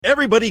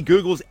Everybody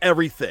Googles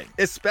everything,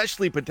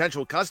 especially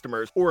potential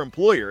customers or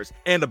employers,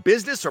 and a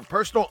business or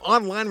personal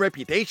online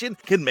reputation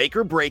can make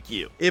or break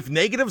you. If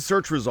negative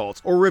search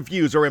results or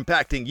reviews are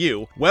impacting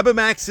you,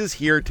 Webamax is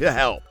here to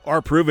help.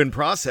 Our proven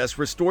process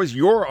restores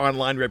your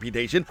online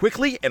reputation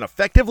quickly and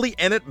effectively,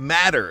 and it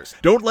matters.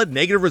 Don't let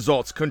negative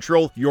results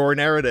control your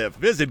narrative.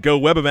 Visit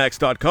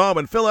GoWebamax.com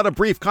and fill out a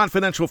brief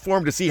confidential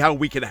form to see how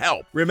we can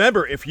help.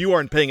 Remember, if you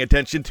aren't paying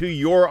attention to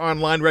your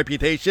online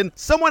reputation,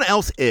 someone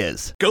else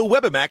is.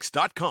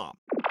 GoWebamax.com.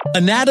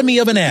 Anatomy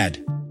of an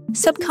ad.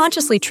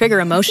 Subconsciously trigger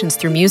emotions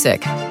through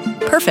music.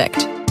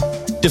 Perfect.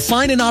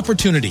 Define an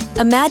opportunity.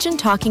 Imagine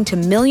talking to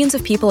millions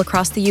of people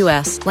across the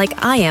U.S.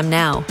 like I am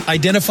now.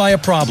 Identify a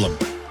problem.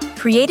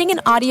 Creating an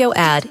audio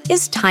ad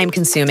is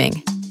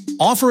time-consuming.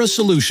 Offer a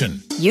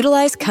solution.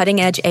 Utilize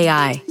cutting-edge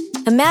AI.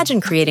 Imagine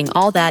creating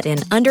all that in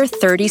under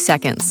 30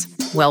 seconds.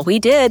 Well, we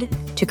did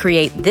to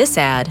create this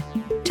ad.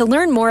 To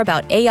learn more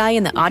about AI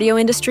in the audio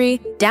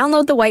industry,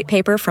 download the white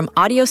paper from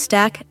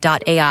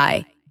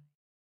audiostack.ai.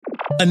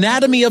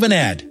 Anatomy of an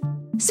ad.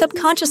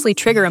 Subconsciously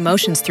trigger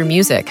emotions through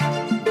music.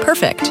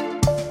 Perfect.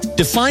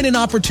 Define an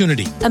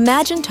opportunity.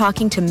 Imagine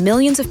talking to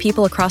millions of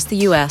people across the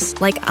U.S.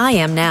 like I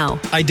am now.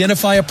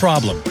 Identify a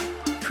problem.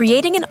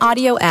 Creating an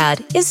audio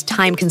ad is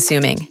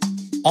time-consuming.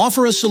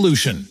 Offer a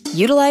solution.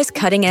 Utilize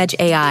cutting-edge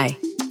AI.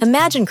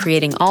 Imagine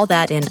creating all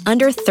that in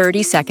under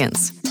 30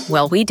 seconds.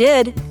 Well, we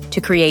did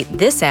to create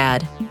this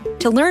ad.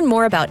 To learn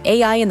more about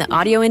AI in the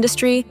audio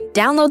industry,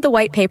 download the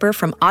white paper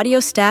from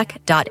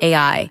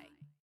audiostack.ai.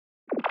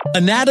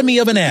 Anatomy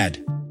of an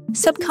ad.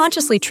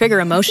 Subconsciously trigger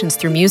emotions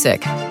through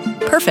music.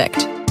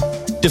 Perfect.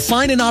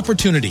 Define an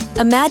opportunity.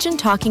 Imagine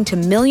talking to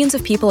millions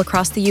of people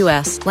across the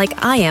U.S.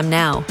 like I am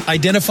now.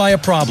 Identify a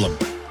problem.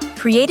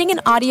 Creating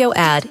an audio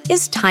ad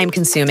is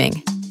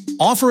time-consuming.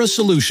 Offer a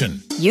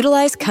solution.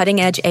 Utilize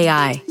cutting-edge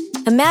AI.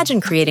 Imagine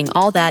creating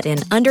all that in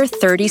under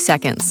 30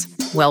 seconds.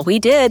 Well, we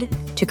did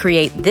to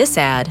create this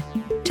ad.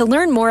 To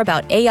learn more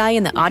about AI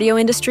in the audio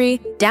industry,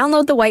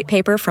 download the white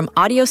paper from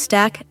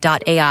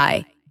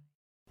audiostack.ai.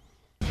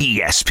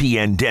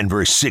 ESPN Denver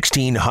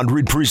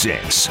 1600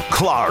 presents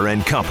Clar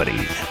and Company.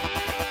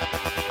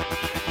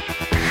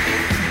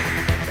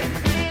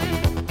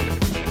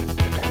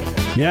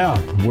 Yeah,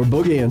 we're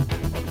boogieing.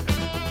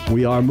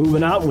 We are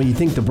moving out. When you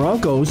think the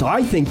Broncos,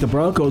 I think the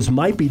Broncos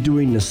might be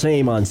doing the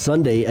same on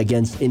Sunday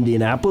against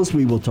Indianapolis.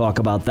 We will talk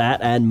about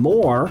that and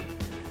more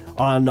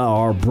on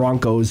our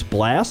Broncos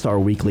Blast, our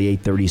weekly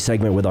 8:30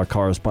 segment with our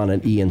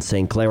correspondent Ian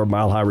St. Clair.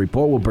 Mile High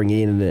Report. We'll bring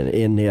Ian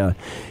in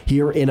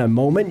here in a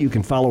moment. You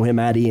can follow him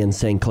at Ian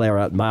St. Clair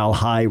at Mile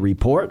High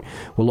Report.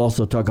 We'll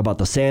also talk about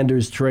the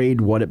Sanders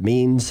trade, what it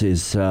means,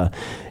 is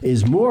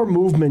more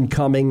movement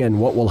coming, and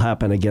what will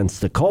happen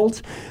against the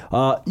Colts.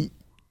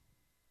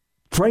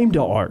 Frame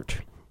to art.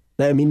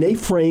 I mean, they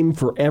frame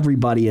for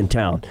everybody in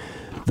town.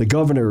 The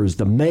governors,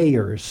 the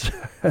mayors,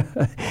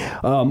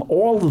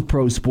 all the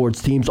pro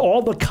sports teams,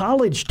 all the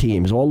college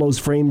teams, all those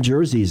framed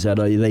jerseys that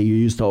they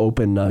used to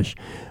open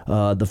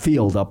the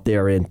field up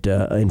there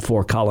in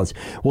Fort Collins.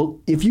 Well,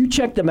 if you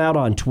check them out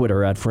on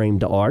Twitter at Frame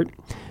to Art,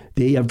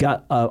 they have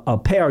got a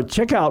pair.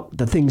 Check out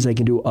the things they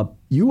can do. A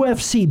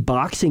UFC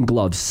boxing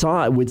glove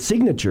with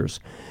signatures.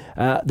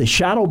 The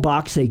shadow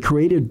box they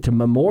created to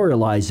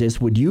memorialize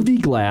this with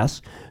UV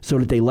glass so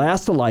that they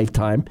last a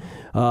lifetime.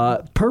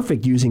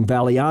 Perfect using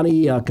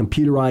Valiani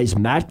computerized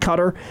mat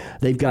cutter.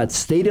 They've got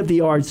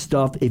state-of-the-art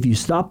stuff. If you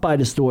stop by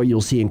the store,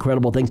 you'll see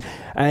incredible things.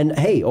 And,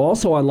 hey,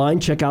 also online,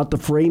 check out the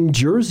framed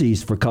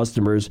jerseys for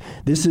customers.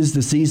 This is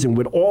the season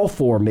with all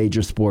four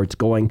major sports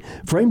going.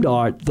 Frame to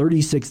Art,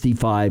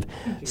 3065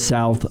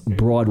 South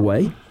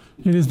Broadway.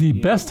 It is the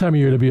best time of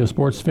year to be a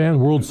sports fan.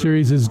 World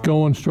Series is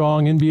going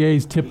strong.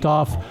 NBA's tipped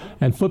off.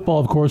 And football,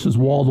 of course, is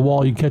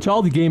wall-to-wall. You can catch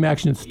all the game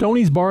action at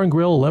Stoney's Bar and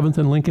Grill, 11th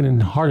and Lincoln in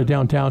the heart of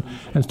downtown.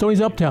 And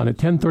Stoney's Uptown at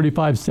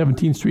 1035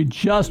 17th Street,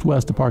 just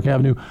west of Park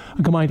Avenue.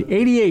 A combined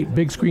 88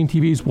 big screen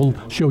TVs will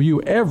show you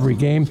every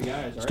game.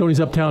 Stoney's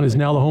Uptown is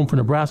now the home for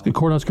Nebraska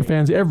Cornhusker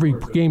fans every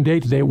game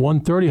day today at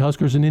 1:30,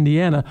 Huskers in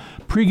Indiana.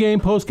 Pre-game,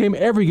 post-game,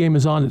 every game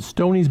is on at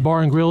Stoney's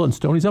Bar and Grill and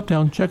Stoney's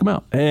Uptown. Check them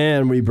out.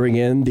 And we bring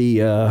in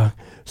the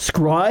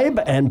scribe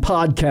and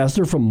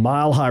podcaster from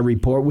Mile High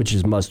Report, which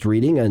is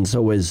must-reading, and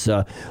so is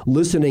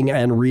listening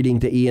and reading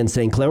to Ian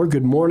St. Clair.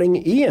 Good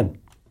morning, Ian.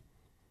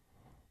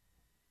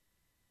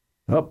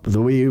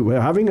 We're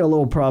having a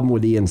little problem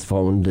with Ian's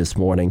phone this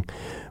morning.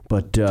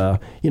 But, the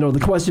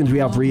questions we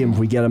have for Ian, if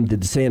we get him,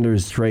 did the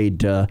Sanders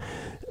trade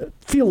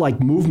feel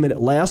like movement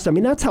at last? I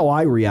mean, that's how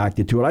I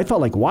reacted to it. I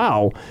felt like,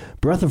 wow,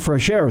 breath of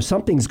fresh air.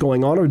 Something's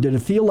going on. Or did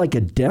it feel like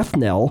a death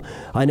knell?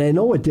 And I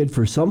know it did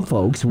for some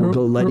folks.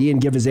 We'll let Ian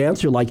give his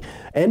answer. Like,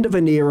 end of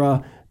an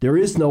era. There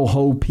is no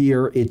hope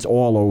here. It's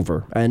all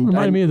over. And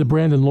reminded me of the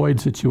Brandon Lloyd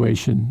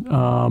situation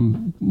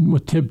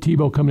with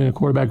Tebow coming in at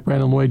quarterback.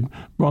 Brandon Lloyd,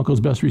 Broncos'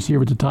 best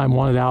receiver at the time,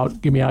 wanted out.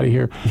 Get me out of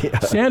here. Yeah.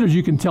 Sanders,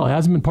 you can tell,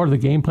 hasn't been part of the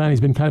game plan.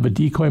 He's been kind of a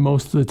decoy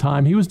most of the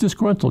time. He was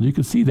disgruntled. You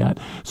could see that.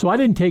 So I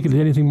didn't take it as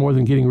anything more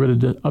than getting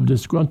rid of a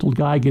disgruntled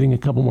guy, getting a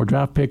couple more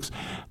draft picks.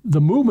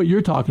 The movement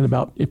you're talking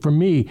about, for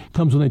me,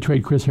 comes when they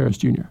trade Chris Harris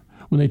Jr.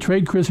 When they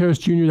trade Chris Harris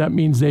Jr., that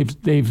means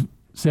they've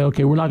said,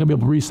 okay, we're not going to be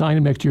able to re-sign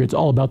him next year. It's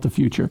all about the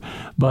future.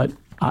 But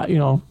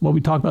what we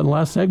talked about in the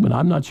last segment,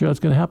 I'm not sure that's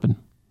going to happen.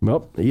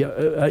 Well, yeah,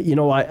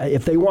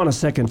 if they want a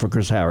second for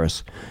Chris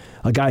Harris,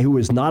 a guy who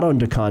is not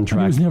under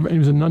contract. He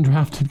was an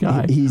undrafted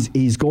guy.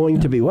 He's going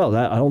to be,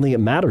 I don't think it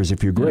matters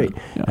if you're great.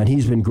 Yeah. And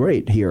he's been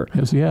great here.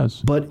 Yes, he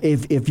has. But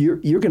if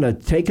you're going to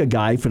take a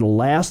guy for the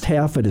last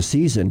half of the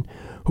season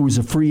who's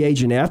a free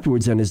agent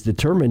afterwards and is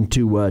determined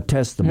to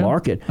test the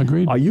market,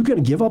 agreed. Are you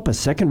going to give up a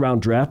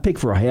second-round draft pick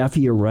for a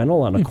half-year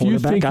rental on a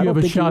quarterback? If you think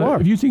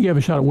you have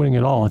a shot at winning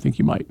it all, I think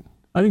you might.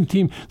 I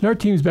think there are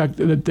teams back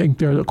that think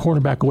they're a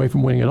cornerback away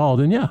from winning it all.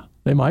 Then, yeah,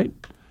 they might.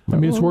 I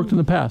mean, it's worked in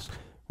the past.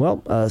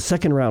 Well,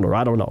 second rounder,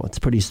 I don't know. It's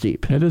pretty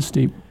steep. It is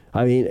steep.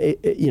 I mean,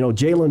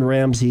 Jalen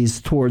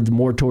Ramsey's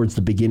more towards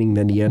the beginning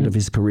than the end of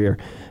his career,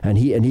 and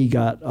he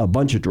got a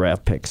bunch of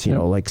draft picks,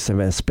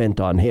 spent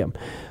on him.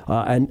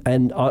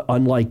 And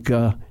unlike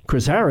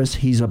Chris Harris,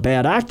 he's a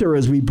bad actor.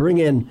 As we bring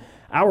in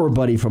our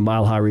buddy from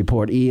Mile High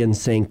Report, Ian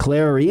St.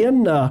 Clair.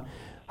 Ian,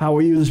 how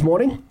are you this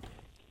morning?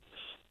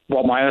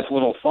 Well, minus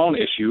little phone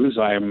issues,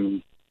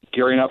 I'm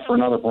gearing up for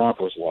another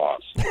Broncos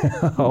loss.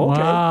 Okay.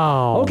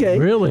 Wow. Okay.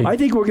 Really? I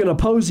think we're going to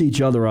oppose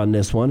each other on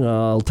this one.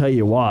 I'll tell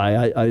you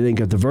why. I think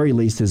at the very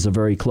least it's a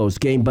very close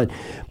game. But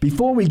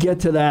before we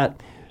get to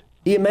that,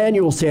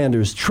 Emmanuel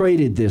Sanders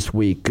traded this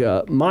week.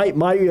 My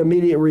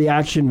immediate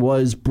reaction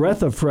was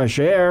breath of fresh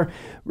air,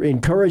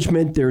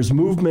 encouragement. There's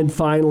movement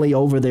finally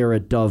over there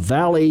at Dove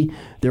Valley.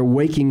 They're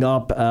waking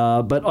up.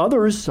 But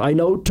others, I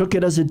know, took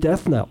it as a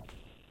death knell.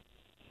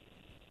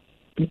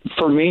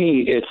 For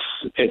me, it's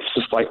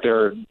just like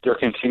they're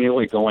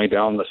continually going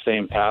down the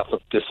same path of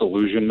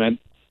disillusionment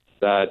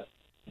that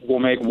will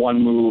make one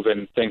move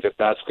and think that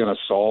that's going to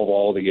solve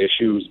all the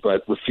issues,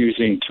 but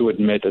refusing to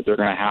admit that they're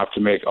going to have to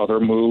make other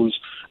moves,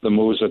 the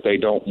moves that they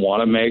don't want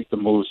to make, the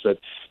moves that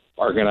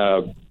are going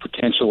to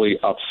potentially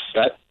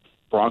upset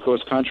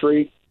Broncos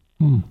country.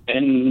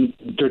 And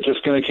they're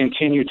just going to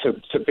continue to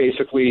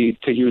basically,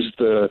 to use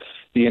the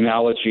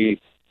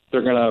analogy,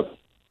 they're going to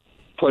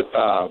put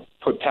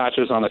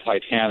patches on the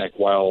Titanic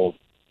while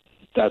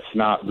that's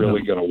not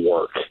really going to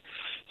work.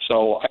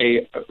 So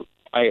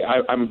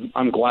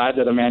I'm glad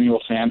that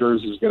Emmanuel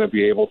Sanders is going to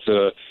be able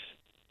to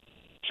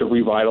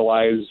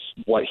revitalize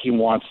what he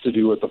wants to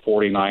do with the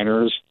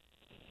 49ers.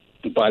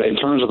 But in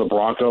terms of the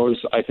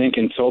Broncos, I think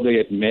until they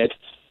admit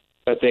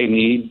that they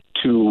need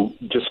to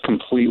just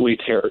completely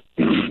tear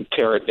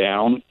it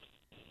down,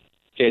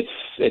 it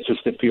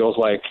feels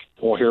like,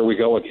 well, here we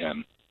go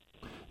again.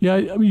 Yeah,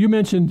 I mean, you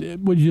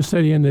mentioned what you just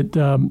said, Ian, that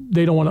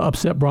they don't want to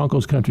upset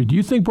Broncos country. Do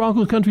you think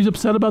Broncos country is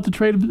upset about the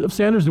trade of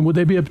Sanders, and would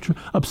they be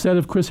upset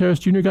if Chris Harris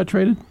Jr. got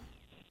traded?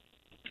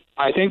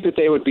 I think that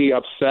they would be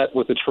upset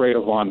with the trade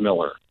of Von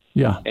Miller.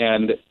 Yeah.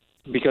 And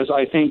because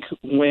I think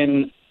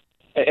and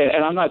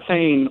I'm not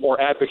saying or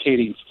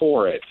advocating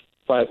for it,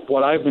 but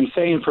what I've been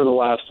saying for the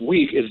last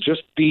week is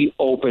just be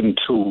open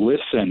to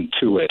listen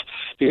to it.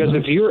 Because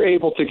if you're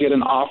able to get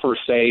an offer,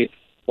 say,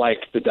 like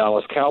the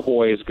Dallas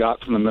Cowboys got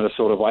from the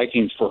Minnesota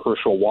Vikings for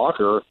Herschel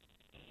Walker,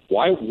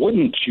 why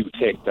wouldn't you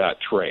take that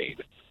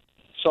trade?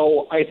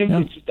 So I think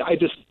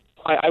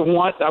I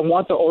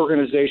want the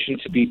organization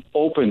to be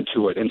open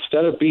to it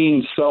instead of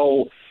being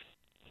so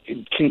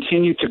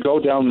continue to go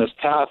down this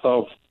path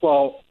of,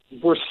 well,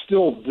 we're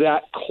still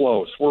that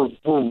close. We're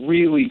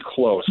really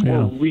close.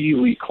 Yeah. We're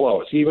really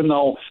close, even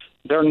though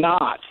they're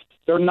not.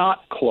 They're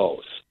not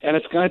close, and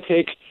it's going to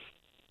take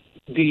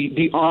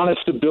the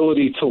honest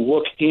ability to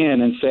look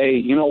in and say,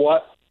 you know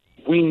what,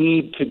 we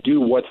need to do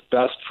what's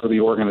best for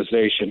the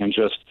organization and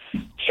just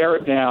tear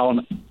it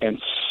down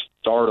and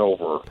start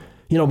over.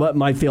 You know, but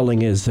my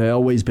feeling is I've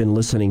always been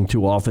listening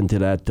too often to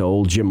that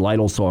old Jim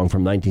Lytle song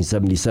from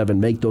 1977,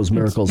 Make Those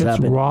Miracles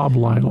Happen. It's Rob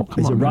Lytle.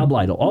 Is it Rob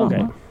Lytle? Oh,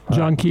 okay.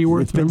 John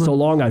Keyworth. It's been so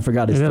long, I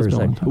forgot his first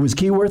name. It was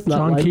Keyworth, not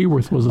John Lytle?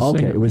 Keyworth was a singer.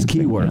 Okay, it was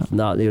Keyworth,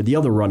 not the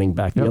other running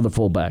back, the other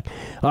fullback.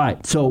 All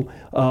right, so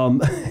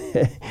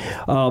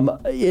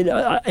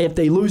if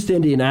they lose to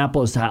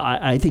Indianapolis,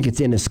 I think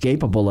it's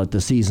inescapable that the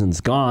season's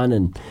gone,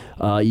 and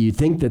you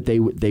think that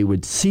they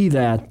would see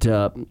that.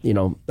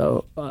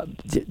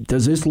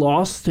 Does this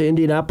loss to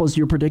Indianapolis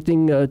you're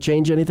predicting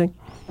change anything?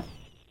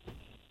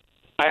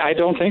 I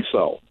don't think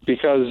so,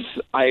 because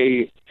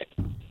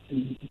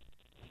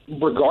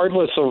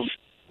regardless of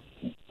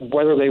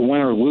whether they win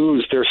or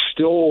lose, they're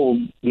still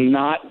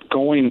not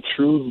going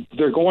through.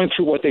 They're going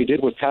through what they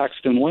did with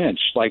Paxton Lynch.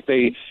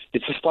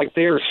 It's just like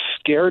they're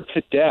scared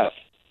to death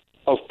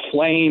of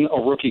playing a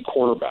rookie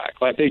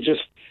quarterback. Like they're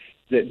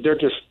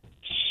just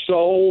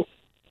so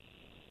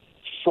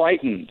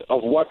frightened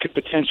of what could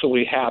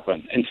potentially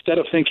happen instead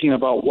of thinking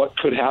about what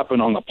could happen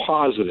on the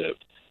positive.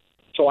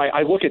 So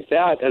I look at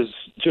that as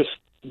just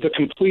the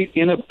complete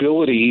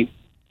inability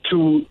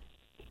to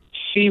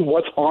see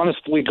what's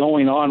honestly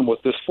going on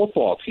with this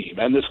football team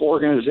and this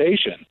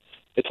organization.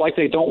 It's like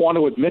they don't want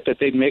to admit that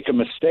they'd make a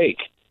mistake.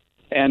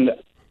 And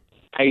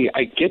I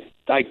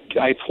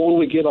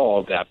totally get all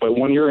of that. But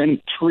when you're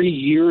in 3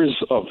 years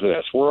of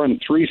this, we're in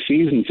 3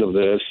 seasons of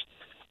this,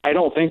 I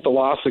don't think the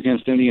loss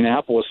against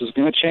Indianapolis is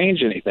going to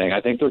change anything.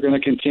 I think they're going to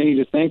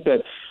continue to think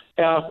that,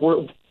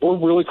 we're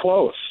really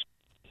close.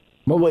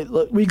 Well, wait,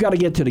 look, we've got to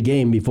get to the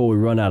game before we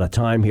run out of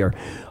time here.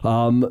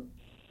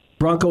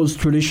 Broncos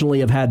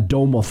traditionally have had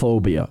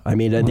domophobia. I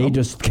mean, they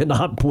just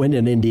cannot win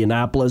in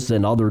Indianapolis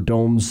and other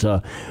domes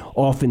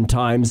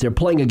oftentimes. They're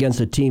playing against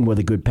a team with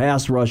a good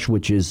pass rush,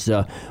 which is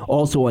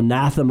also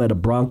anathema to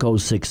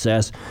Broncos'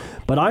 success.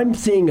 But I'm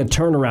seeing a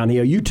turnaround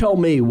here. You tell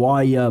me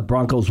why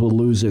Broncos will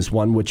lose this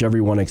one, which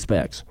everyone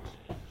expects.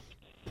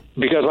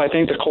 Because I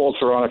think the Colts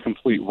are on a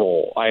complete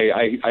roll.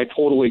 I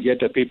totally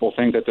get that people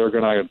think that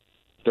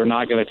they're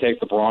not going to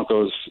take the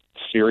Broncos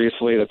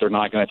seriously, that they're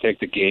not going to take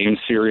the game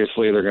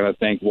seriously. They're going to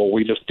think, well,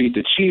 we just beat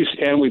the Chiefs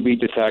and we beat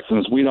the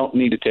Texans. We don't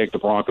need to take the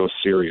Broncos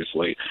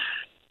seriously.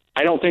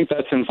 I don't think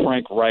that's in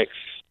Frank Reich's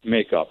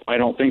makeup. I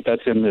don't think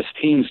that's in this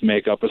team's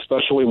makeup,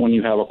 especially when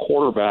you have a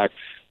quarterback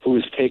who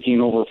is taking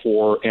over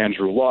for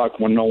Andrew Luck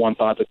when no one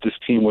thought that this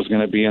team was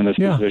going to be in this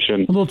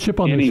position. A little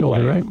chip on their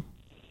shoulder, right?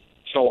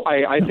 So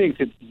I think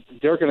that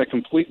they're going to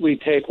completely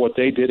take what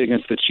they did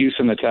against the Chiefs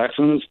and the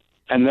Texans,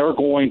 and they're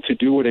going to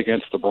do it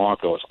against the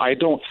Broncos. I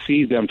don't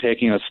see them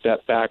taking a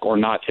step back or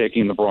not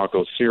taking the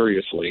Broncos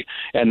seriously.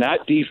 And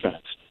that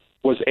defense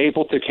was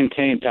able to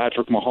contain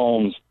Patrick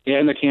Mahomes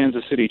and the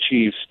Kansas City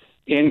Chiefs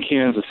in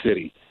Kansas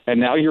City. And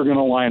now you're going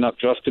to line up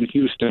Justin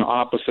Houston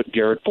opposite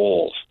Garrett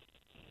Bowles.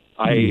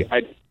 I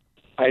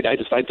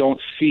don't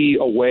see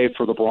a way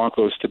for the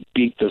Broncos to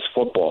beat this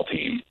football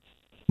team.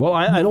 Well,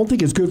 I don't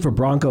think it's good for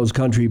Broncos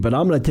country, but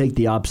I'm going to take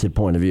the opposite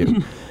point of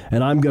view.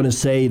 And I'm going to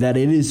say that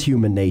it is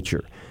human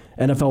nature.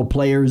 NFL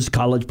players,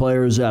 college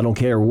players, I don't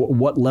care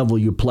what level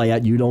you play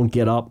at, you don't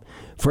get up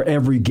for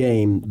every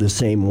game the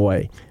same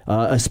way,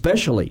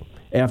 especially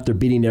after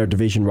beating their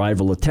division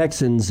rival, the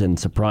Texans, and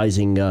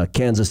surprising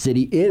Kansas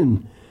City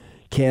in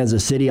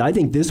Kansas City. I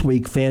think this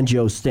week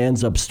Fangio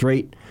stands up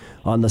straight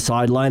on the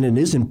sideline and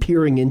isn't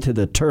peering into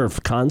the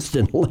turf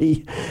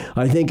constantly.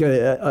 I think,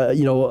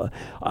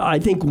 I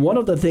think one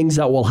of the things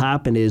that will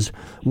happen is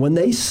when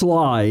they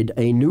slide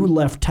a new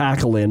left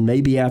tackle in,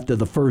 maybe after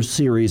the first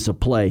series of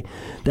play,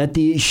 that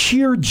the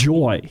sheer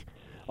joy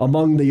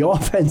among the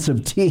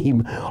offensive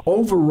team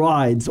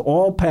overrides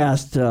all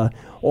past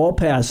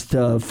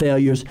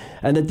failures,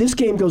 and that this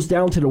game goes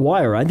down to the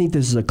wire. I think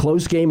this is a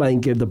close game. I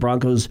think the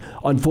Broncos,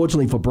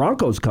 unfortunately for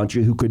Broncos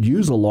country, who could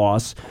use a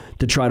loss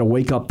to try to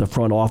wake up the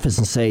front office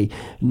and say,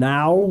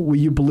 now will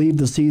you believe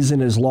the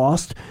season is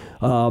lost?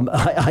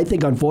 I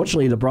think,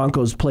 unfortunately, the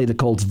Broncos play the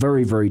Colts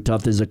very, very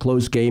tough. This is a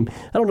close game.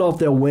 I don't know if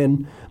they'll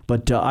win,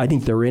 but I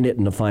think they're in it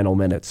in the final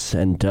minutes.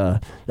 And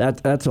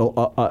that's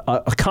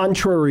a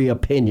contrary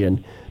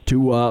opinion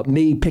to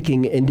me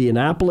picking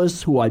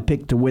Indianapolis, who I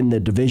picked to win the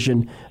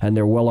division, and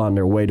they're well on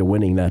their way to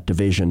winning that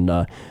division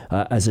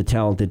as a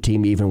talented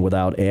team, even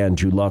without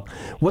Andrew Luck.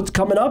 What's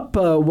coming up?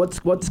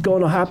 What's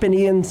going to happen,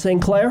 Ian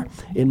St. Clair,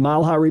 in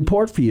Mile High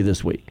Report for you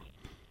this week?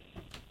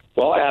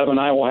 Well, Adam and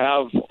I will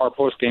have our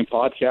post-game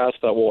podcast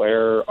that will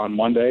air on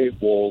Monday.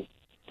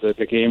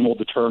 The game will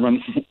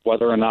determine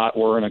whether or not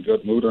we're in a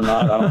good mood or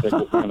not. I don't think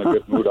we'll be in a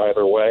good mood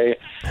either way.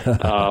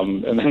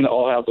 And then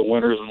I'll have the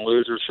winners and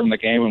losers from the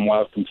game, and we'll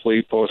have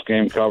complete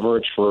post-game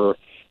coverage for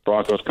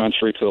Broncos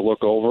country to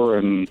look over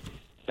and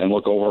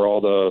look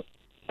over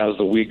as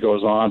the week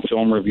goes on,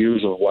 film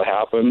reviews of what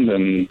happened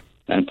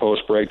and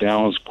post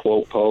breakdowns,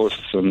 quote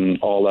posts, and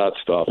all that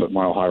stuff at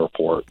Mile High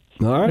Report.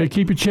 All right. Hey,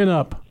 keep your chin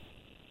up.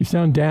 You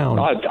sound down.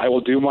 I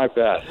will do my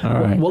best. All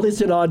right. Well,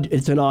 it's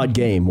an odd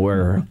game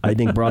where I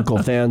think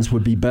Bronco fans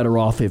would be better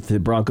off if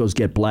the Broncos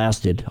get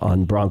blasted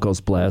on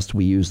Broncos Blast.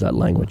 We use that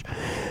language.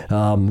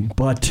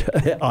 But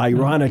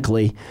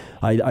ironically,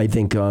 I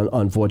think,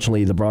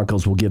 unfortunately, the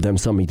Broncos will give them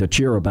something to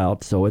cheer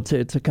about. So it's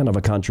a kind of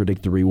a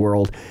contradictory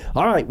world.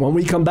 All right, when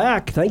we come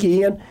back, thank you,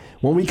 Ian.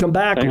 When we come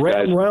back,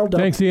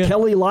 Roundup. Thanks, Ian.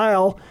 Kelly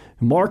Lyle,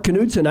 Mark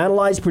Knutson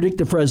analyze, predict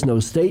the Fresno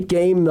State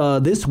game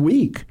this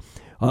week.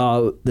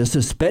 The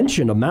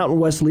suspension of Mountain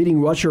West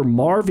leading rusher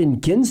Marvin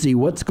Kinsey.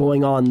 What's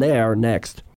going on there next?